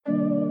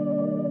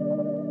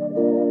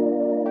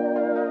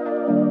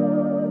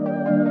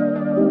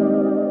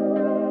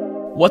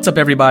What's up,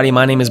 everybody?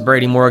 My name is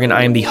Brady Morgan.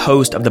 I am the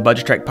host of the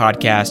Budget Trek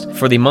podcast.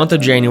 For the month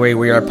of January,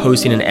 we are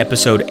posting an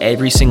episode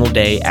every single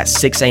day at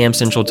 6 a.m.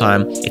 Central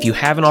Time. If you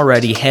haven't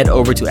already, head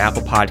over to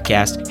Apple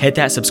Podcast, hit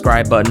that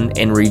subscribe button,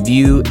 and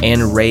review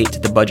and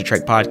rate the Budget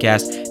Trek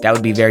podcast. That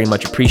would be very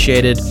much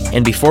appreciated.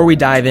 And before we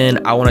dive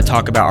in, I want to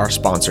talk about our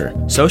sponsor.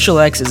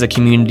 SocialX is a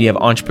community of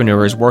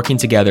entrepreneurs working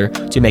together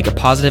to make a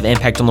positive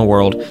impact on the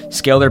world,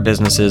 scale their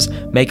businesses,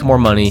 make more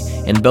money,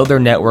 and build their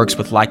networks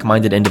with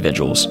like-minded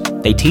individuals.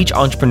 They teach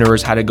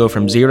entrepreneurs how to go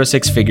from 0 to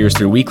 6 figures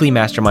through weekly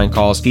mastermind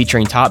calls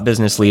featuring top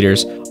business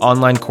leaders,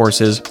 online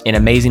courses, and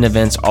amazing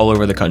events all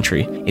over the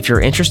country. If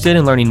you're interested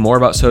in learning more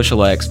about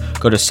SocialX,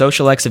 go to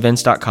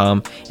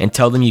socialxevents.com and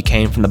tell them you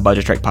came from the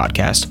Budget Trek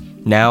podcast.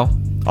 Now,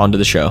 on to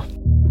the show.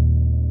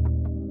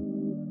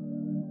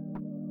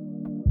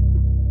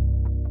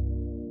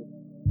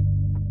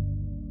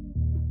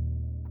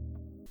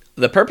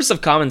 The purpose of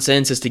Common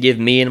Sense is to give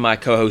me and my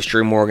co-host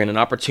Drew Morgan an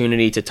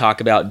opportunity to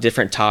talk about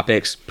different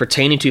topics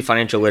pertaining to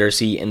financial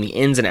literacy and the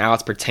ins and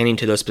outs pertaining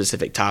to those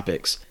specific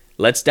topics.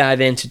 Let's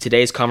dive into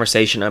today's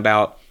conversation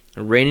about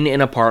renting an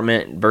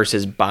apartment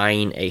versus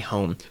buying a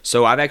home.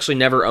 So I've actually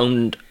never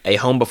owned a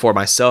home before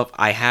myself.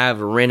 I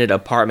have rented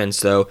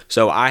apartments though,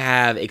 so I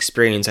have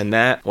experience in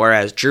that,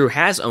 whereas Drew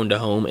has owned a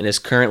home and is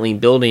currently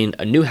building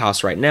a new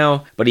house right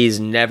now, but he's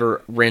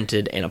never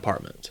rented an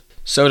apartment.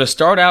 So to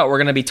start out, we're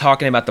going to be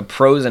talking about the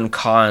pros and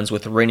cons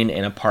with renting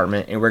an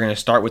apartment, and we're going to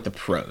start with the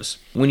pros.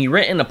 When you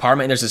rent an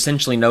apartment, there's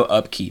essentially no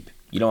upkeep.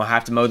 You don't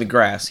have to mow the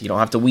grass, you don't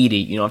have to weed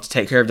eat, you don't have to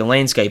take care of the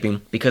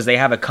landscaping because they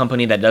have a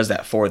company that does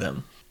that for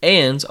them.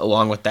 And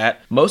along with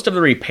that, most of the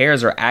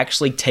repairs are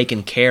actually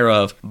taken care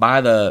of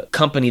by the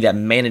company that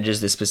manages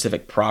this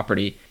specific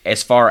property.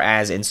 As far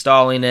as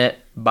installing it,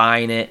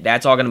 buying it,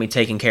 that's all going to be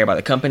taken care of by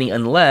the company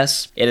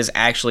unless it is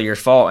actually your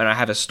fault. And I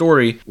have a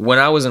story. When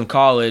I was in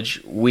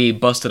college, we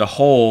busted a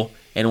hole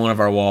in one of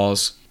our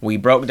walls. We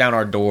broke down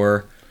our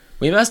door.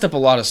 We messed up a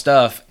lot of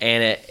stuff,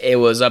 and it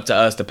was up to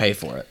us to pay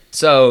for it.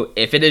 So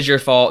if it is your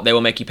fault, they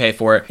will make you pay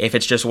for it. If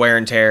it's just wear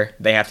and tear,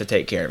 they have to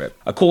take care of it.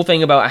 A cool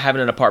thing about having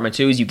an apartment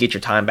too is you get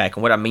your time back.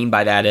 And what I mean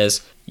by that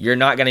is you're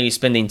not going to be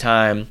spending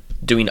time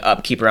doing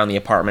upkeep around the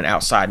apartment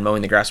outside,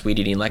 mowing the grass, weed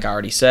eating, like I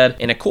already said.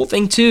 And a cool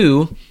thing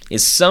too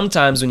is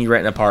sometimes when you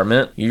rent an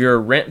apartment, your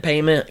rent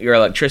payment, your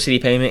electricity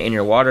payment, and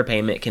your water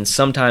payment can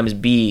sometimes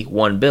be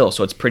one bill.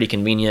 So it's pretty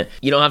convenient.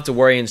 You don't have to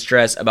worry and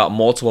stress about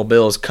multiple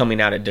bills coming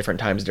out at different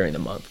times during the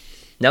month.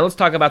 Now let's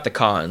talk about the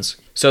cons.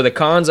 So the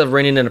cons of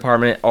renting an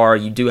apartment are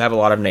you do have a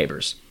lot of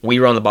neighbors. We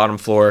were on the bottom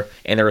floor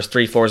and there was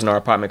 3 floors in our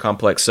apartment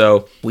complex.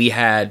 So we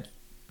had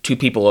 2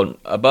 people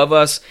above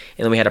us,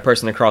 and then we had a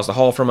person across the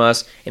hall from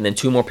us, and then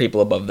 2 more people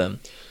above them.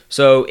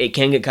 So it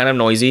can get kind of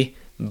noisy,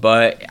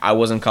 but I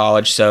was in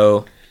college,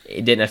 so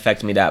it didn't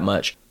affect me that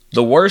much.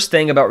 The worst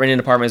thing about renting an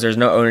apartment is there's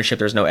no ownership,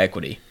 there's no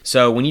equity.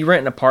 So when you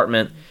rent an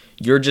apartment,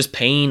 you're just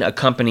paying a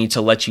company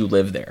to let you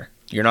live there.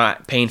 You're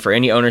not paying for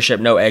any ownership,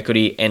 no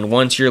equity, and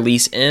once your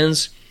lease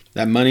ends,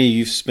 that money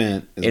you've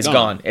spent is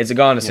gone. It's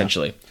gone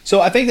essentially. Yeah. So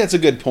I think that's a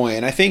good point.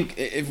 And I think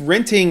if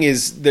renting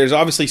there's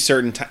obviously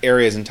certain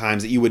areas and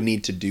times that you would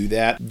need to do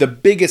that. The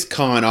biggest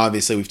con,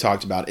 obviously, we've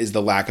talked about is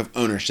the lack of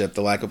ownership,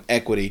 the lack of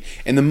equity,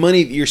 and the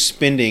money that you're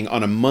spending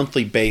on a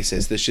monthly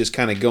basis that's just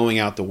kind of going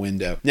out the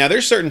window. Now,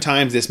 there's certain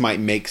times this might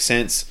make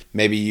sense.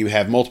 Maybe you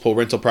have multiple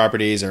rental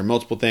properties or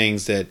multiple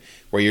things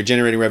where you're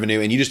generating revenue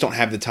and you just don't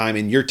have the time,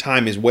 and your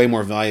time is way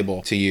more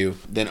valuable to you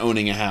than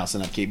owning a house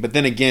and upkeep. But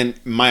then again,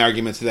 my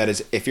argument to that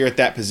is if you're at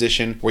that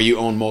position where you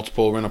own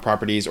multiple rental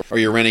properties or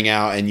you're renting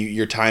out and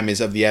your time is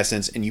of the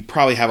essence and you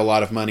probably have a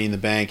lot of money in the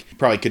bank, you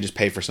probably could just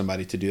pay for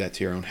somebody to do that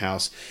to your own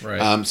house.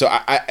 Right. So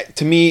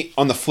to me,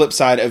 on the flip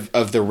side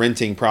of the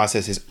renting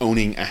process is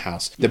owning a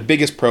house. The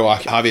biggest pro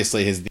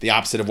obviously is the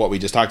opposite of what we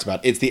just talked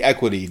about. It's the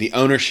equity, the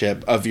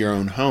ownership of your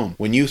own home.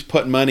 When you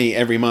put money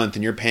every month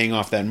and you're paying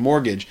off that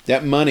mortgage,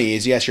 that money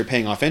is, yes, you're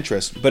paying off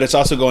interest, but it's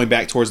also going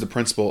back towards the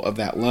principal of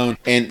that loan.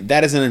 And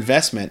that is an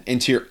investment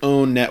into your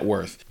own net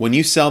worth. When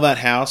you sell that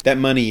house, that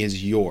money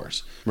is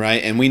yours,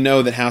 right? And we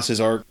know that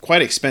houses are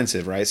quite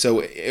expensive, right?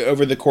 So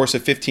over the course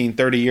of 15,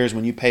 30 years,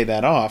 when you pay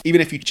that off, even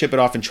if you chip it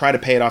off and try to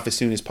pay it off as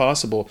soon as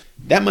possible,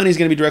 that money is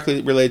going to be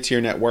directly related to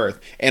your net worth.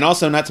 And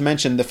also, not to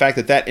mention the fact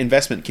that that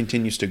investment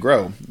continues to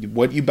grow.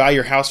 What you buy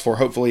your house for,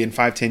 hopefully in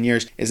 5-10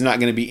 years, is not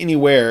going to be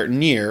anywhere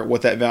near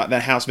what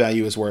that house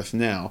value is worth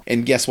now.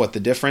 And guess what? The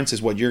difference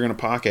is what you're going to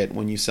pocket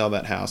when you sell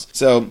that house.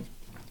 So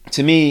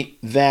to me,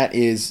 that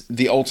is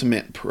the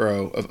ultimate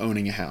pro of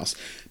owning a house.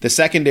 The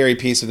secondary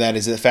piece of that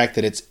is the fact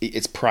that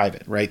it's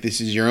private, right?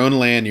 This is your own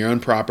land, your own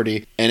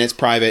property, and it's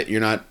private. You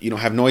don't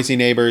have noisy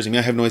neighbors. You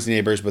might have noisy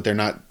neighbors, but they're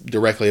not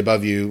directly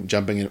above you,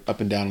 jumping up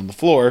and down on the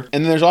floor.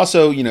 And then there's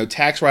also,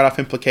 tax write-off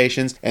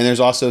implications, and there's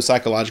also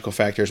psychological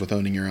factors with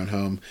owning your own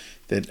home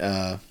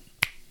that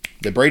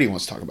Brady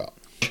wants to talk about.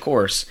 Of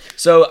course.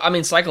 So,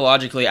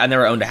 psychologically, I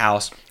never owned a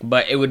house,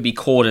 but it would be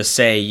cool to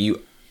say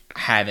you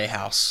have a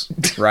house,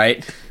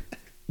 right?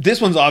 This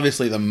one's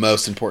obviously the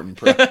most important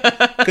pro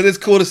because it's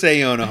cool to say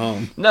you own a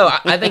home. No,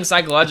 I think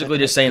psychologically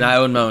just saying I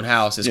own my own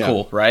house is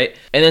cool, right?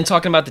 And then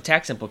talking about the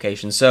tax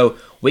implications. So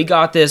we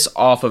got this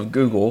off of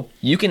Google.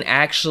 You can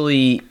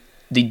actually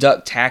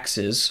deduct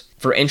taxes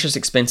for interest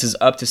expenses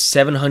up to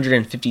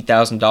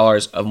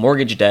 $750,000 of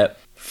mortgage debt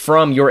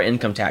from your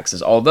income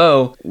taxes.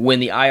 Although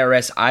when the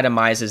IRS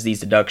itemizes these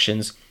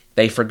deductions,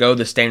 they forgo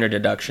the standard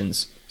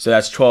deductions. So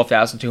that's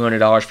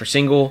 $12,200 for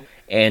single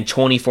and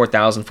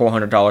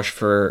 $24,400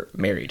 for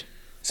married.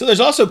 So there's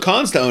also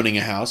cons to owning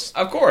a house.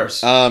 Of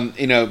course.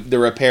 The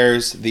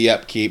repairs, the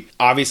upkeep.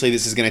 Obviously,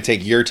 this is going to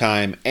take your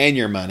time and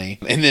your money.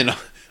 And then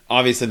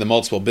obviously the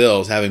multiple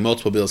bills, having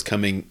multiple bills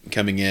coming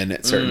in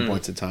at certain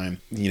points of time,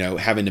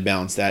 having to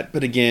balance that.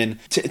 But again,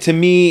 to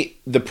me,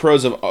 the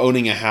pros of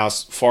owning a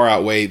house far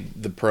outweigh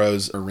the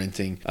pros of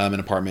renting an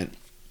apartment.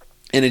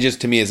 And it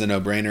just, to me, is a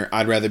no-brainer.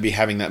 I'd rather be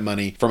having that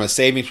money from a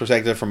savings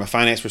perspective, from a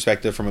finance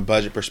perspective, from a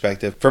budget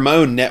perspective, from my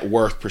own net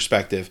worth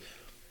perspective.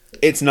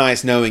 It's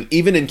nice knowing,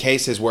 even in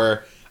cases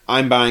where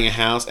I'm buying a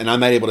house and I'm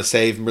not able to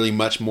save really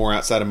much more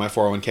outside of my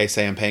 401k,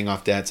 say I'm paying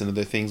off debts and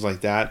other things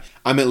like that,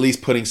 I'm at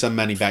least putting some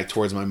money back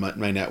towards my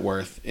net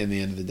worth in the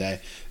end of the day.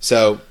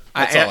 So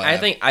that's all I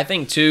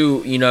think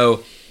too,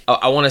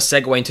 I want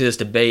to segue into this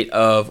debate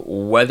of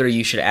whether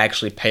you should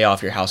actually pay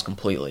off your house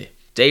completely.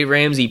 Dave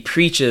Ramsey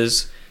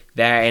preaches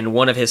that in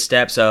one of his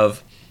steps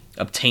of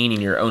obtaining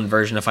your own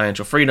version of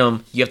financial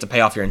freedom, you have to pay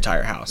off your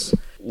entire house.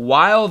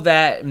 While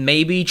that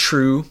may be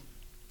true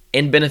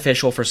and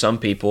beneficial for some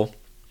people,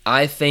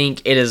 I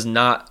think it is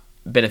not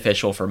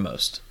beneficial for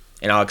most.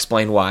 And I'll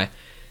explain why.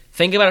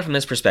 Think about it from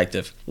this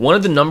perspective. One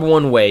of the number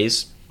one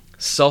ways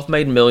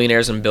self-made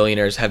millionaires and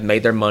billionaires have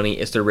made their money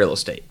is through real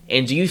estate.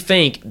 And do you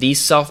think these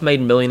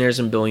self-made millionaires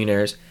and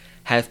billionaires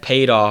have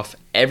paid off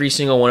every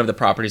single one of the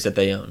properties that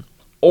they own?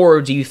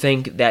 Or do you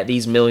think that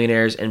these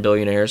millionaires and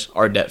billionaires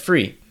are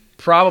debt-free?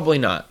 Probably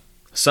not.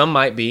 Some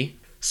might be.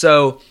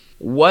 So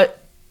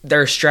what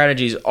their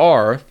strategies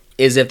are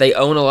is if they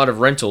own a lot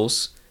of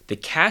rentals, the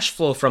cash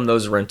flow from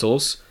those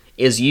rentals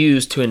is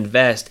used to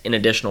invest in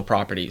additional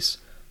properties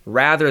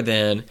rather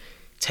than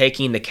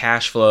taking the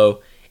cash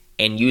flow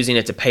and using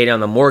it to pay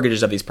down the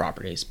mortgages of these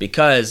properties,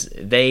 because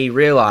they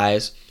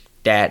realize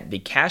that the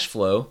cash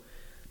flow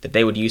that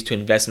they would use to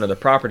invest in other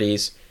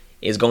properties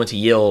is going to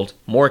yield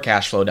more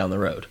cash flow down the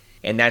road.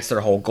 And that's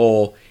their whole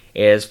goal,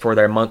 is for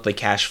their monthly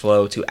cash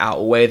flow to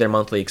outweigh their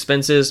monthly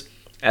expenses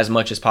as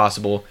much as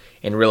possible.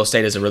 And real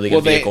estate is a really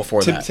good vehicle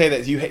for that. To say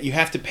that you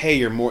have to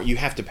pay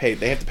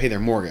they have to pay their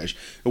mortgage.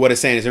 But what it's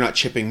saying is they're not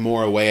chipping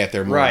more away at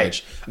their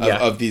mortgage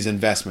of these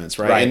investments,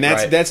 right? And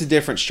that's a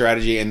different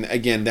strategy. And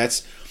again,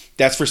 that's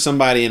for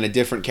somebody in a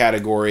different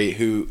category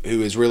who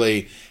is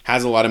really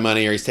has a lot of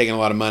money, or he's taking a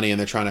lot of money and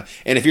they're trying to.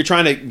 And if you're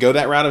trying to go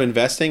that route of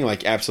investing,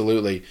 like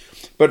absolutely.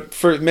 But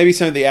for maybe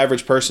some of the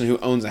average person who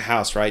owns a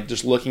house, right?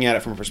 Just looking at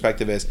it from a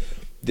perspective is,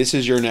 this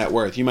is your net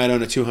worth. You might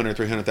own a $200,000,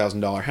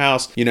 $300,000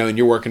 house, and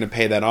you're working to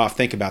pay that off.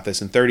 Think about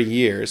this. In 30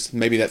 years,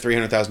 maybe that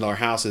 $300,000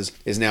 house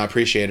is now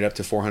appreciated up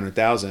to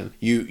 $400,000.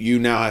 You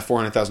now have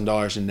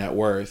 $400,000 in net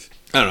worth.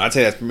 I don't know. I'd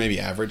say that's maybe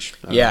average.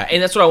 Yeah,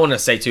 and that's what I want to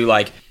say too.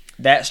 Like,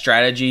 that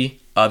strategy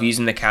of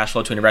using the cash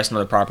flow to invest in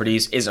other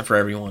properties isn't for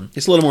everyone.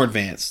 It's a little more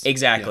advanced.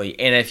 Exactly.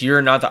 Yeah. And if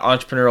you're not the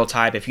entrepreneurial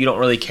type, if you don't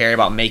really care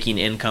about making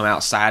income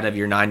outside of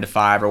your 9 to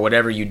 5 or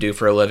whatever you do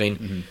for a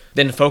living,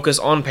 then focus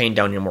on paying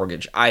down your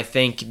mortgage. I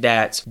think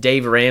that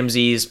Dave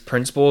Ramsey's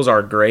principles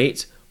are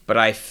great, but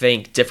I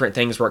think different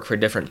things work for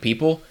different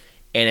people,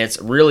 and it's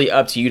really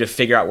up to you to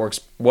figure out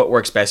what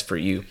works best for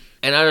you.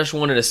 And I just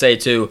wanted to say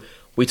too,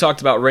 we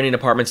talked about renting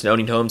apartments and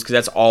owning homes because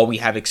that's all we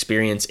have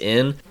experience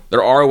in.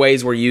 There are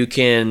ways where you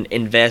can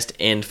invest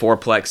in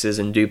fourplexes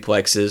and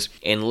duplexes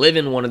and live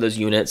in one of those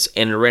units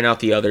and rent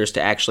out the others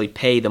to actually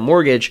pay the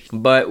mortgage,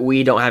 but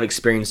we don't have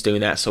experience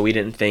doing that, so we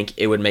didn't think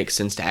it would make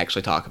sense to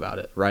actually talk about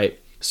it, right?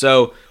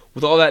 So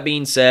with all that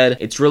being said,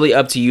 it's really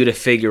up to you to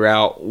figure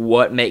out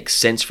what makes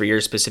sense for your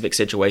specific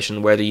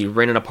situation, whether you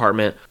rent an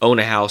apartment, own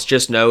a house.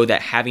 Just know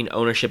that having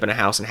ownership in a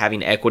house and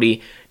having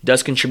equity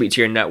does contribute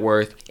to your net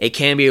worth. It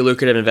can be a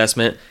lucrative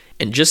investment.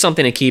 And just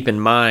something to keep in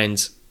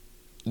mind,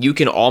 you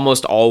can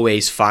almost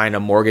always find a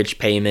mortgage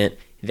payment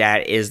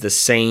that is the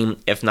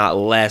same, if not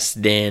less,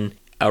 than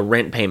a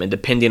rent payment,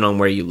 depending on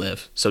where you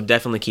live. So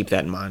definitely keep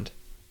that in mind.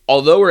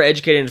 Although we're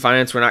educated in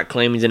finance, we're not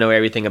claiming to know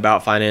everything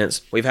about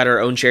finance. We've had our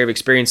own share of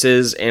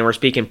experiences, and we're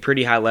speaking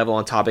pretty high level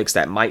on topics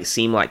that might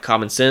seem like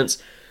common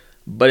sense,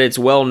 but it's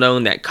well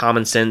known that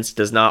common sense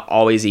does not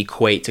always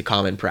equate to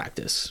common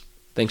practice.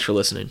 Thanks for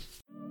listening.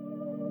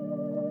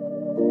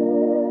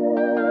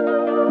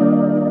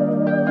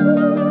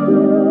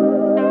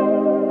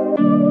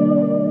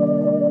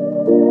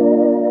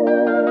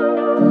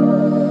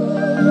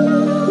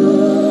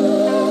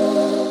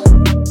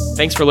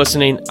 Thanks for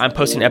listening. I'm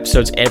posting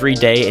episodes every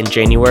day in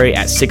January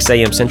at 6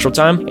 a.m. Central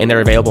Time, and they're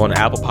available on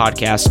Apple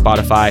Podcasts,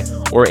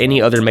 Spotify, or any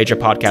other major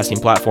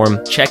podcasting platform.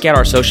 Check out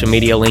our social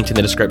media linked in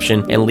the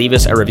description and leave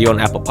us a review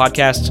on Apple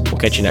Podcasts. We'll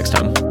catch you next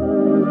time.